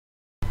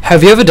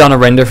Have you ever done a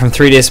render from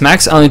 3ds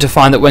Max only to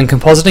find that when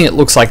compositing it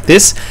looks like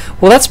this?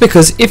 Well, that's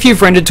because if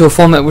you've rendered to a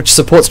format which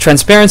supports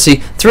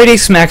transparency,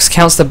 3ds Max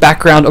counts the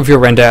background of your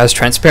render as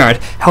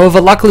transparent. However,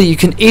 luckily you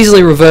can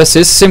easily reverse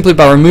this simply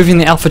by removing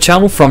the alpha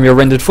channel from your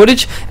rendered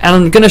footage, and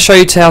I'm going to show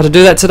you how to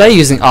do that today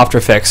using After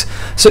Effects.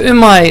 So in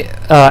my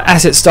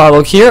assets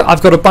dialog here,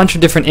 I've got a bunch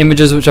of different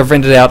images which I've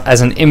rendered out as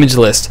an image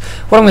list.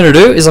 What I'm going to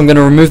do is I'm going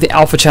to remove the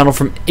alpha channel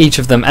from each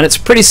of them, and it's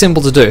pretty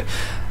simple to do.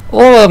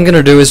 All I'm going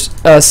to do is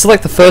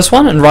select the first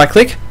one and right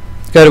click,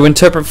 go to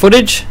Interpret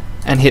Footage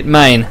and hit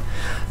Main.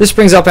 This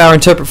brings up our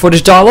Interpret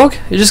Footage dialog.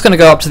 You're just going to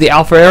go up to the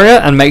alpha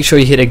area and make sure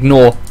you hit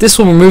Ignore. This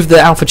will remove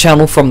the alpha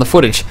channel from the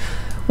footage.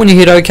 When you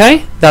hit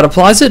OK, that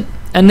applies it.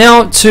 And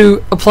now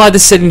to apply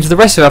this setting to the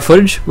rest of our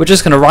footage, we're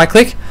just going to right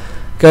click,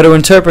 go to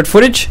Interpret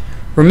Footage,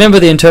 remember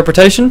the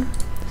interpretation,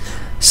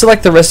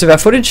 select the rest of our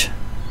footage,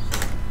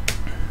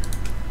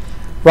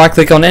 right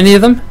click on any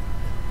of them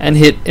and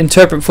hit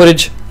Interpret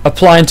Footage,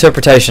 Apply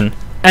Interpretation,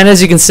 and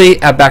as you can see,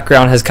 our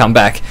background has come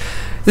back.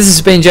 This has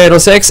been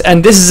JDosX,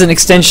 and this is an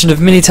extension of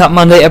Mini-Tut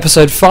Monday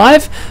episode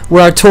 5,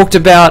 where I talked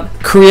about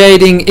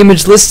creating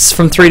image lists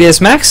from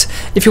 3ds Max.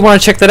 If you want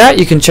to check that out,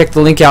 you can check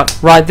the link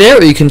out right there,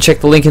 or you can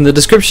check the link in the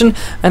description,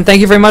 and thank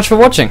you very much for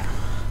watching.